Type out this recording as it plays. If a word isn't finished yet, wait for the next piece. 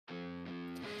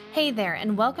Hey there,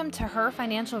 and welcome to Her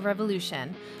Financial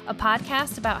Revolution, a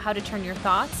podcast about how to turn your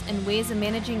thoughts and ways of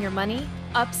managing your money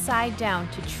upside down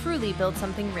to truly build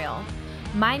something real.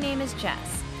 My name is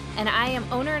Jess, and I am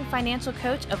owner and financial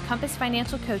coach of Compass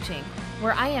Financial Coaching,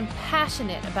 where I am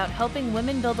passionate about helping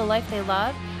women build a life they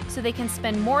love so they can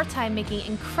spend more time making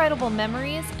incredible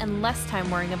memories and less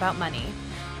time worrying about money.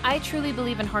 I truly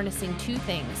believe in harnessing two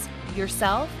things: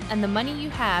 yourself and the money you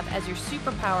have as your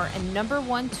superpower and number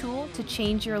one tool to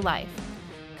change your life.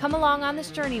 Come along on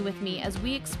this journey with me as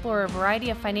we explore a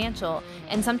variety of financial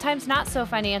and sometimes not so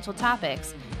financial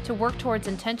topics to work towards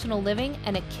intentional living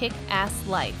and a kick-ass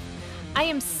life. I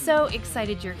am so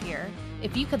excited you're here.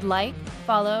 If you could like,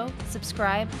 follow,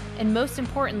 subscribe, and most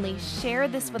importantly, share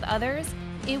this with others,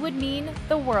 it would mean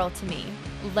the world to me.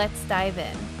 Let's dive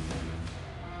in.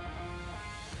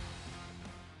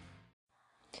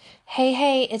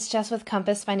 Hey, it's Jess with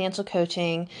Compass Financial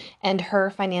Coaching and Her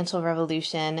Financial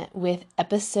Revolution with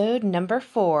episode number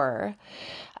 4.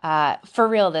 For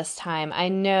real this time. I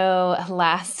know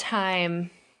last time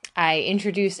I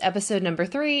introduced episode number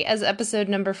 3 as episode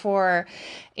number 4.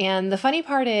 And the funny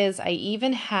part is I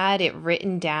even had it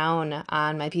written down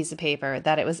on my piece of paper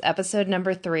that it was episode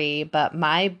number 3, but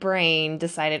my brain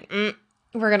decided,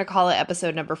 we're going to call it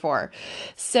episode number 4.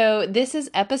 So this is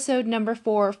episode number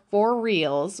 4 for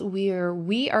reals, where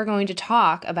we are going to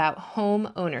talk about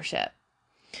home ownership.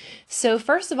 So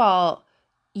first of all,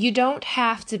 you don't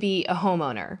have to be a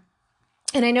homeowner.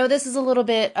 And I know this is a little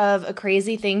bit of a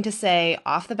crazy thing to say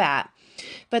off the bat,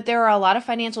 but there are a lot of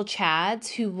financial chads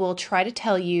who will try to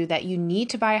tell you that you need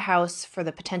to buy a house for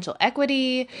the potential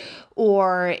equity,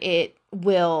 or it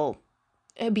will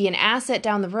be an asset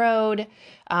down the road,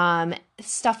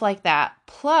 stuff like that.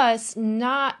 Plus,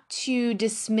 not to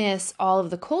dismiss all of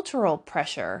the cultural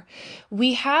pressure.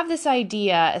 We have this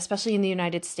idea, especially in the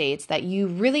United States, that you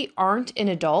really aren't an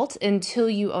adult until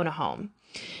you own a home.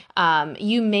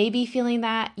 You may be feeling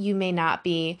that, you may not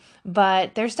be,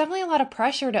 but there's definitely a lot of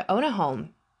pressure to own a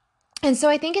home. And so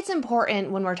I think it's important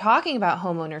when we're talking about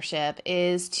home ownership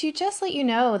is to just let you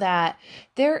know that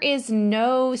there is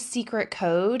no secret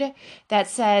code that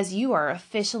says you are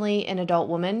officially an adult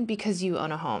woman because you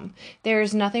own a home.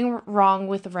 There's nothing wrong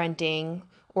with renting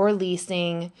or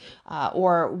leasing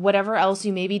or whatever else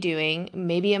you may be doing.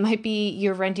 Maybe it might be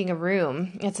you're renting a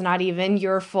room. It's not even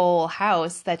your full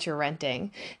house that you're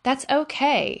renting. That's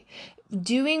okay.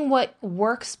 Doing what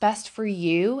works best for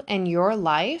you and your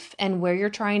life and where you're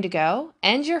trying to go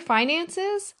and your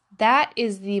finances, that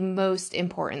is the most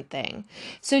important thing.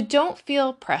 So don't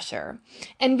feel pressure.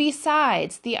 And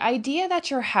besides, the idea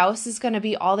that your house is going to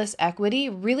be all this equity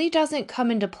really doesn't come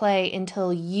into play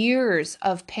until years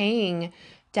of paying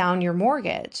down your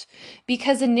mortgage,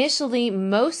 because initially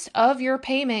most of your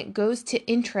payment goes to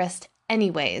interest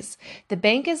anyways. The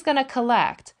bank is going to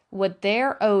collect what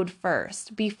they're owed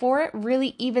first before it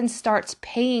really even starts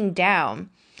paying down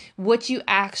what you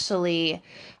actually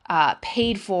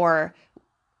paid for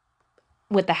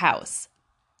with the house.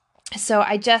 So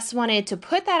I just wanted to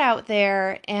put that out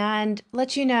there and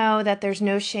let you know that there's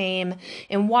no shame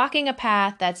in walking a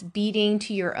path that's beating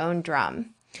to your own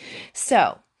drum.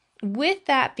 So with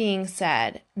that being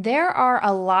said, there are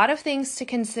a lot of things to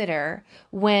consider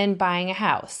when buying a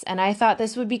house. And I thought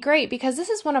this would be great because this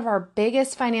is one of our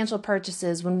biggest financial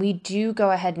purchases when we do go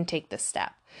ahead and take this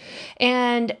step.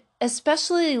 And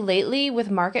especially lately with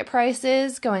market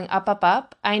prices going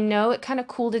up, I know it kind of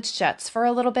cooled its jets for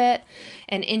a little bit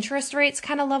and interest rates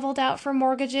kind of leveled out for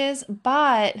mortgages,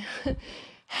 but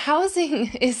housing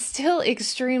is still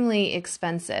extremely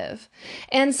expensive.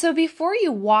 And so before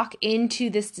you walk into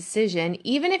this decision,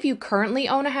 even if you currently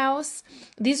own a house,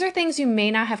 these are things you may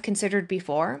not have considered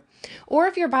before. Or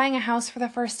if you're buying a house for the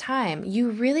first time, you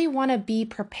really want to be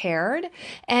prepared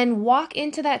and walk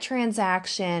into that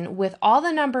transaction with all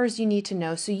the numbers you need to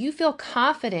know so you feel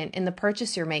confident in the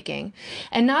purchase you're making.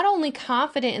 And not only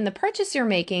confident in the purchase you're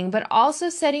making, but also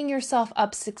setting yourself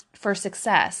up for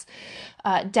success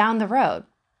down the road.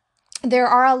 There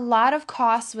are a lot of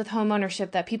costs with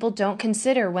homeownership that people don't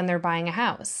consider when they're buying a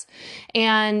house.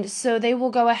 And so they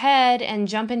will go ahead and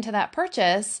jump into that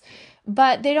purchase,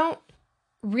 but they don't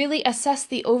really assess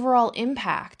the overall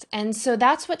impact. And so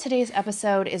that's what today's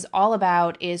episode is all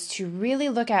about, is to really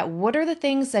look at what are the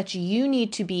things that you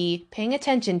need to be paying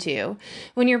attention to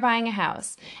when you're buying a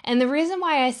house. And the reason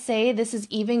why I say this is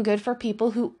even good for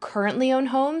people who currently own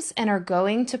homes and are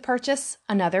going to purchase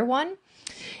another one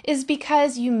is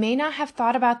because you may not have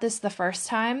thought about this the first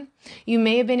time. You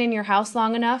may have been in your house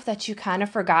long enough that you kind of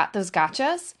forgot those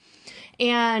gotchas.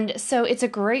 And so it's a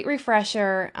great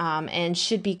refresher and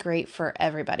should be great for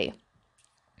everybody.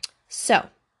 So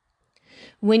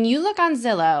When you look on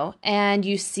Zillow and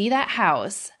you see that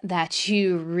house that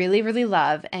you really, really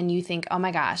love and you think, oh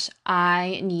my gosh,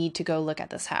 I need to go look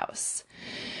at this house.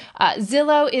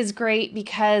 Zillow is great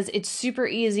because it's super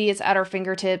easy. It's at our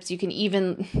fingertips. You can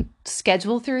even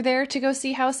schedule through there to go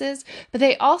see houses. But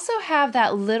they also have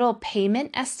that little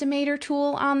payment estimator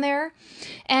tool on there.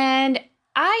 And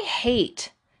I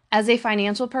hate, as a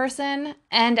financial person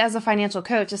and as a financial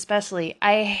coach especially,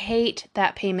 I hate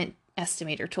that payment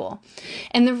estimator tool.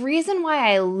 And the reason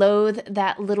why I loathe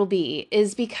that little b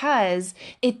is because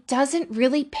it doesn't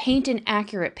really paint an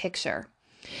accurate picture.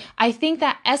 I think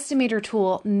that estimator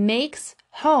tool makes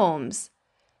homes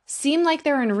seem like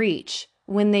they're in reach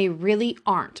when they really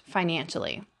aren't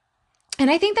financially. And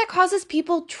I think that causes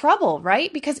people trouble,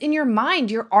 right? Because in your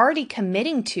mind, you're already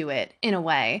committing to it in a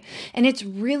way. And it's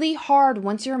really hard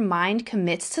once your mind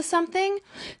commits to something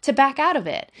to back out of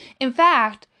it. In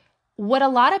fact, what a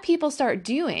lot of people start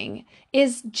doing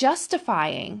is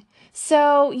justifying.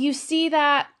 So you see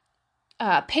that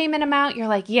payment amount, you're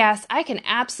like, yes, I can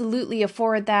absolutely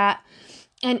afford that.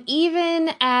 And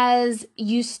even as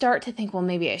you start to think, well,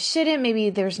 maybe I shouldn't,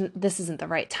 maybe this isn't the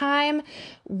right time.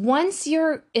 Once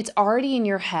it's already in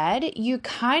your head, you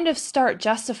kind of start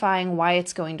justifying why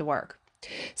it's going to work.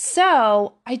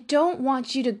 So I don't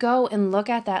want you to go and look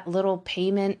at that little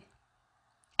payment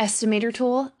estimator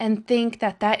tool and think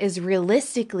that that is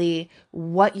realistically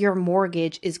what your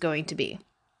mortgage is going to be.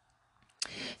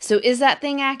 So is that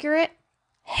thing accurate?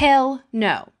 Hell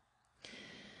no.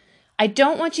 I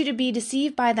don't want you to be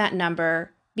deceived by that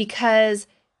number because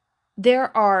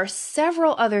there are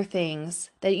several other things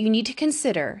that you need to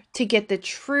consider to get the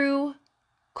true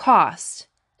cost,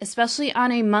 especially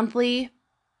on a monthly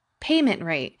payment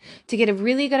rate, to get a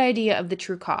really good idea of the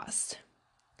true cost.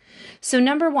 So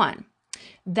number one,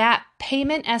 that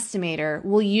payment estimator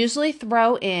will usually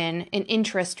throw in an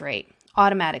interest rate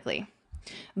automatically.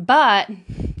 But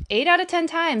 8 out of 10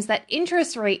 times, that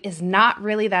interest rate is not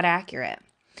really that accurate.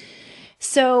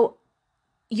 So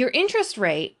your interest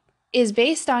rate is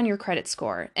based on your credit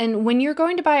score. And when you're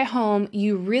going to buy a home,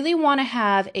 you really want to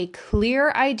have a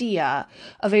clear idea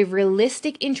of a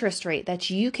realistic interest rate that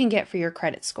you can get for your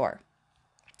credit score.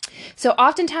 So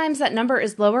oftentimes that number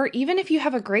is lower even if you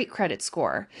have a great credit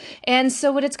score. And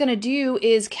so what it's going to do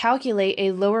is calculate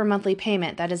a lower monthly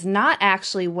payment that is not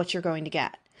actually what you're going to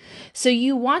get. So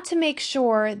you want to make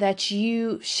sure that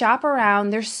you shop around.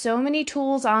 There's so many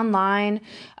tools online,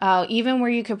 even where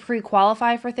you could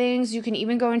pre-qualify for things. You can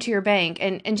even go into your bank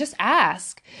and just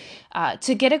ask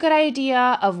to get a good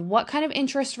idea of what kind of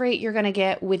interest rate you're going to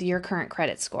get with your current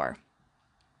credit score.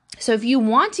 So if you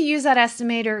want to use that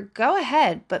estimator, go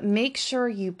ahead, but make sure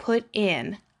you put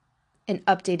in an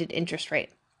updated interest rate.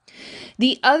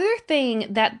 The other thing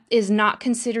that is not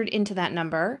considered into that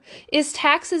number is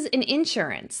taxes and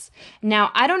insurance.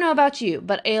 Now, I don't know about you,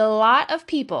 but a lot of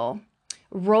people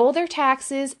roll their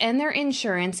taxes and their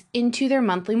insurance into their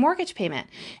monthly mortgage payment,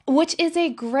 which is a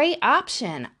great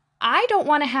option. I don't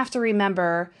want to have to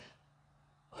remember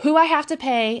who I have to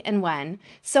pay and when.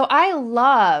 So I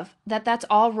love that that's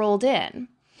all rolled in.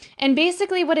 And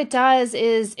basically what it does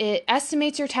is it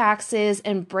estimates your taxes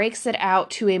and breaks it out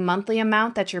to a monthly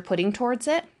amount that you're putting towards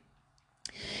it.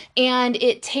 And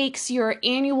it takes your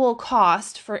annual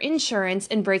cost for insurance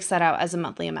and breaks that out as a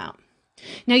monthly amount.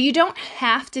 Now, you don't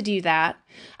have to do that.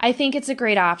 I think it's a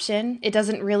great option. It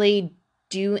doesn't really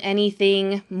do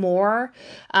anything more.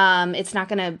 It's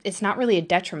not really a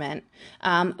detriment.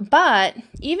 But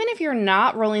even if you're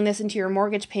not rolling this into your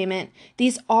mortgage payment,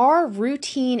 these are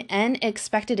routine and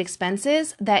expected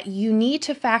expenses that you need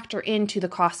to factor into the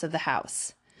cost of the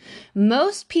house.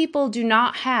 Most people do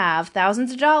not have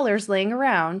thousands of dollars laying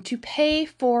around to pay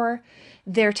for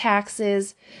their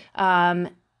taxes.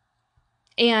 And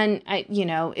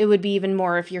it would be even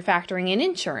more if you're factoring in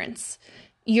insurance.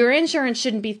 Your insurance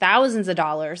shouldn't be thousands of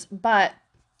dollars, but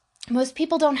most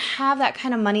people don't have that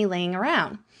kind of money laying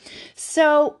around.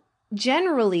 So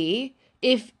generally,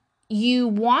 if you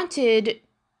wanted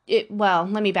it, well,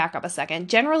 let me back up a second.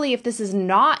 Generally, if this is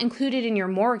not included in your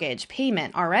mortgage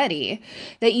payment already,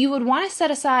 that you would want to set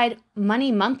aside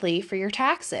money monthly for your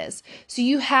taxes. So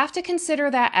you have to consider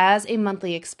that as a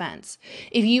monthly expense.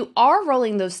 If you are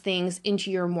rolling those things into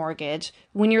your mortgage,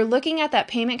 when you're looking at that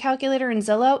payment calculator in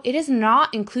Zillow, it is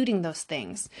not including those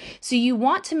things. So you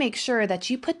want to make sure that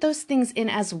you put those things in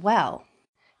as well.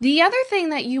 The other thing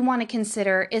that you want to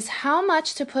consider is how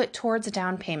much to put towards a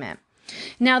down payment.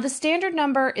 Now, the standard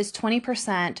number is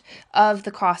 20% of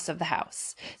the cost of the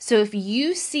house. So if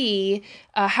you see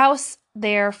a house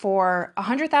there for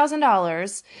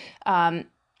 $100,000,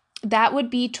 that would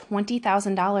be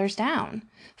 $20,000 down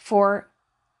for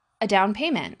a down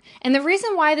payment. And the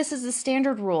reason why this is a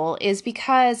standard rule is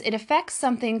because it affects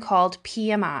something called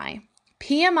PMI.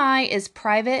 PMI is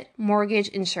private mortgage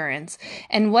insurance.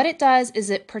 And what it does is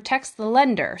it protects the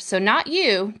lender. So not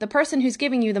you, the person who's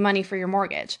giving you the money for your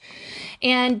mortgage.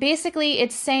 And basically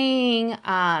it's saying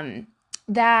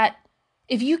that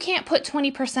if you can't put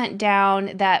 20%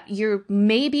 down, that you're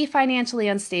maybe financially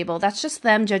unstable. That's just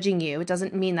them judging you. It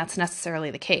doesn't mean that's necessarily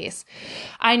the case.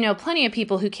 I know plenty of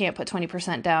people who can't put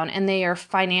 20% down, and they are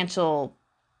financial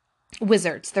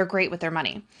wizards. They're great with their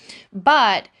money.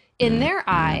 But in their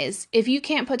eyes, if you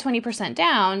can't put 20%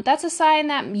 down, that's a sign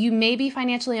that you may be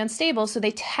financially unstable. So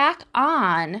they tack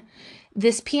on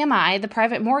this PMI, the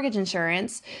private mortgage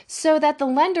insurance, so that the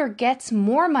lender gets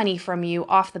more money from you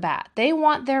off the bat. They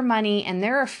want their money, and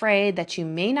they're afraid that you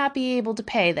may not be able to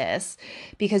pay this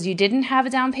because you didn't have a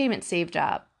down payment saved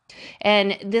up.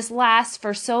 And this lasts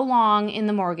for so long in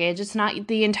the mortgage. It's not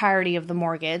the entirety of the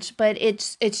mortgage, but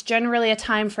it's generally a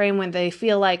time frame when they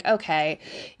feel like, okay,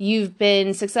 you've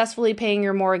been successfully paying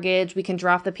your mortgage, we can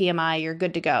drop the PMI, you're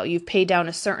good to go. You've paid down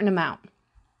a certain amount.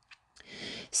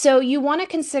 So you want to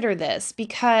consider this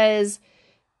because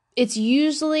it's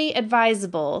usually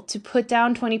advisable to put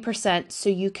down 20% so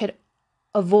you could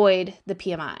avoid the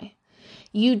PMI.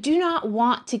 You do not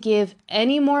want to give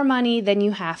any more money than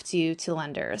you have to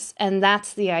lenders, and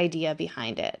that's the idea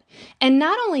behind it. And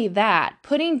not only that,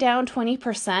 putting down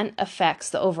 20% affects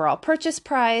the overall purchase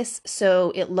price,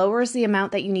 so it lowers the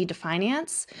amount that you need to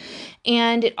finance,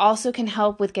 and it also can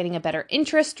help with getting a better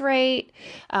interest rate,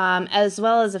 as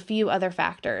well as a few other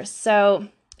factors. So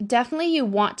definitely you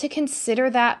want to consider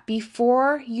that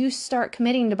before you start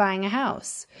committing to buying a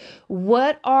house.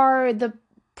 What are the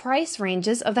price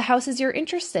ranges of the houses you're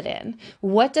interested in?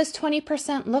 What does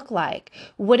 20% look like?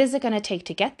 What is it going to take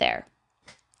to get there?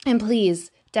 And please,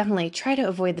 definitely try to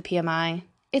avoid the PMI.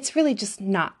 It's really just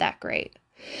not that great.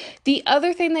 The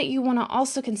other thing that you want to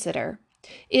also consider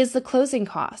is the closing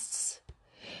costs.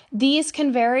 These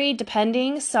can vary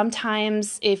depending.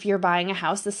 Sometimes if you're buying a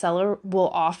house, the seller will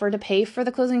offer to pay for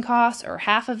the closing costs or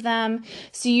half of them.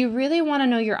 So you really want to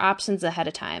know your options ahead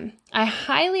of time. I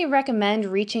highly recommend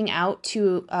reaching out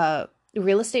to a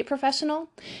real estate professional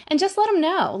and just let them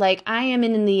know, like, I am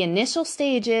in the initial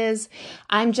stages.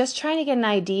 I'm just trying to get an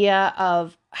idea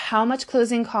of how much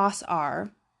closing costs are.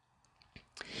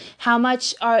 How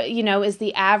much is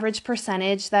the average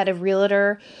percentage that a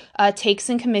realtor takes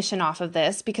in commission off of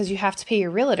this, because you have to pay your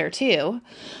realtor too,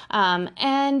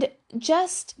 and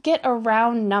just get a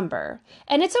round number.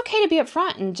 And it's okay to be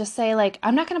upfront and just say, like,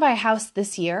 I'm not going to buy a house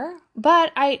this year,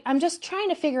 but I'm just trying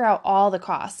to figure out all the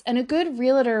costs. And a good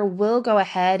realtor will go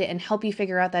ahead and help you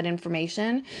figure out that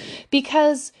information,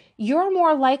 because you're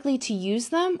more likely to use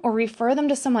them or refer them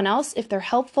to someone else if they're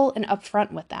helpful and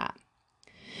upfront with that.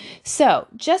 So,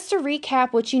 just to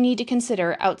recap, what you need to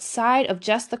consider outside of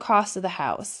just the cost of the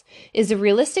house is a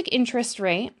realistic interest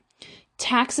rate,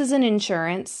 taxes and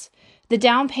insurance, the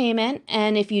down payment,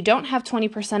 and if you don't have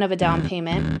 20% of a down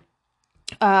payment,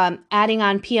 adding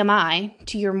on PMI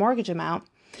to your mortgage amount,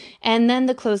 and then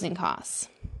the closing costs.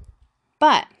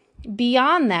 But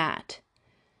beyond that,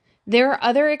 there are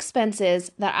other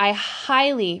expenses that I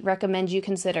highly recommend you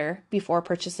consider before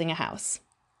purchasing a house.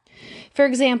 For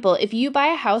example, if you buy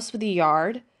a house with a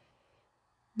yard,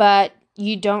 but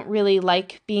you don't really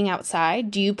like being outside,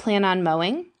 do you plan on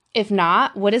mowing? If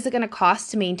not, what is it going to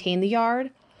cost to maintain the yard?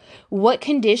 What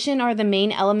condition are the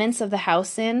main elements of the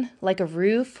house in, like a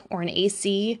roof or an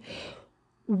AC?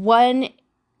 When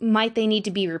might they need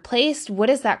to be replaced? What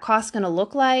is that cost going to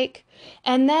look like?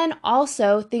 And then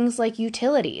also things like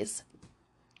utilities.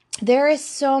 There is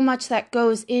so much that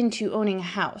goes into owning a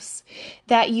house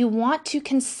that you want to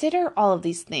consider all of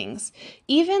these things,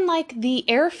 even like the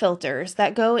air filters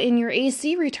that go in your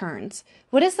AC returns.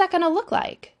 What is that going to look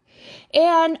like?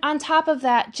 And on top of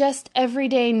that, just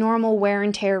everyday normal wear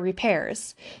and tear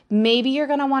repairs. Maybe you're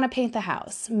going to want to paint the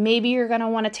house. Maybe you're going to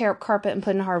want to tear up carpet and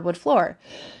put in a hardwood floor.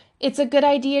 It's a good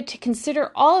idea to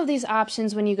consider all of these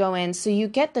options when you go in so you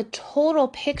get the total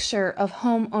picture of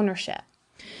home ownership.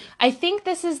 I think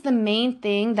this is the main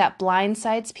thing that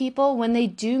blindsides people when they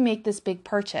do make this big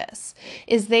purchase,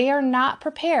 is they are not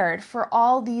prepared for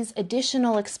all these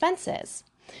additional expenses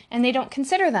and they don't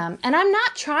consider them. And I'm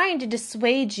not trying to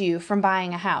dissuade you from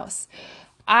buying a house.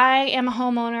 I am a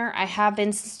homeowner. I have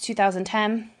been since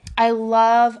 2010. I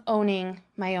love owning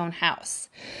my own house,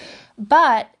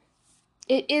 but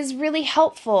it is really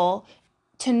helpful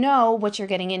to know what you're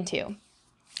getting into.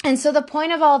 And so the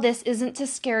point of all this isn't to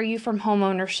scare you from home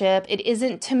ownership. It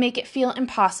isn't to make it feel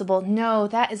impossible. No,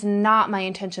 that is not my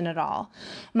intention at all.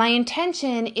 My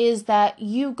intention is that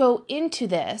you go into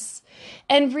this,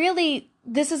 and really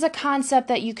this is a concept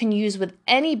that you can use with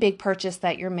any big purchase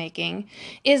that you're making,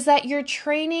 is that you're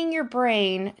training your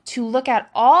brain to look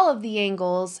at all of the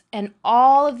angles and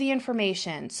all of the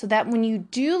information so that when you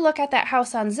do look at that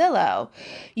house on Zillow,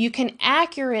 you can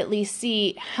accurately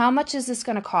see how much is this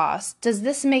going to cost? Does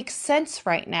this make sense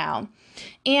right now?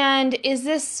 And is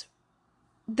this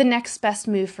the next best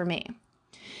move for me?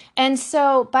 And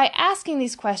so by asking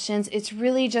these questions, it's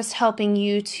really just helping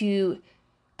you to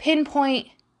pinpoint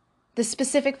the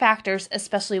specific factors,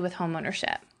 especially with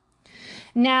homeownership.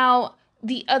 Now,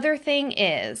 the other thing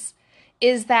is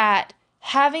that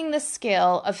having the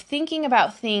skill of thinking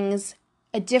about things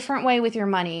a different way with your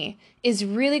money is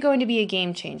really going to be a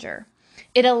game changer.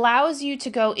 It allows you to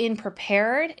go in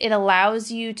prepared. It allows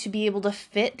you to be able to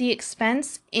fit the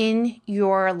expense in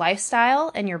your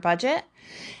lifestyle and your budget.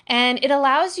 And it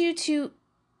allows you to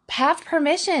have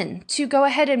permission to go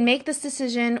ahead and make this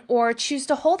decision or choose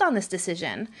to hold on this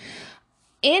decision.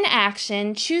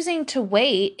 Inaction, choosing to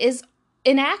wait, is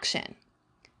inaction.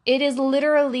 It is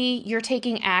literally you're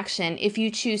taking action if you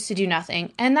choose to do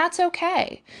nothing, and that's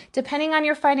okay. Depending on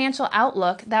your financial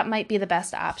outlook, that might be the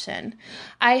best option.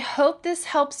 I hope this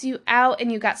helps you out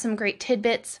and you got some great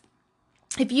tidbits.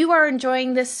 If you are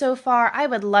enjoying this so far, I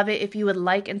would love it if you would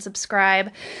like and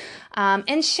subscribe.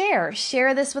 And share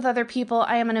this with other people.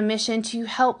 I am on a mission to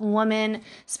help women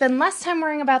spend less time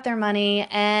worrying about their money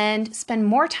and spend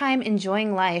more time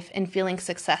enjoying life and feeling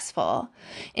successful.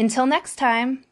 Until next time.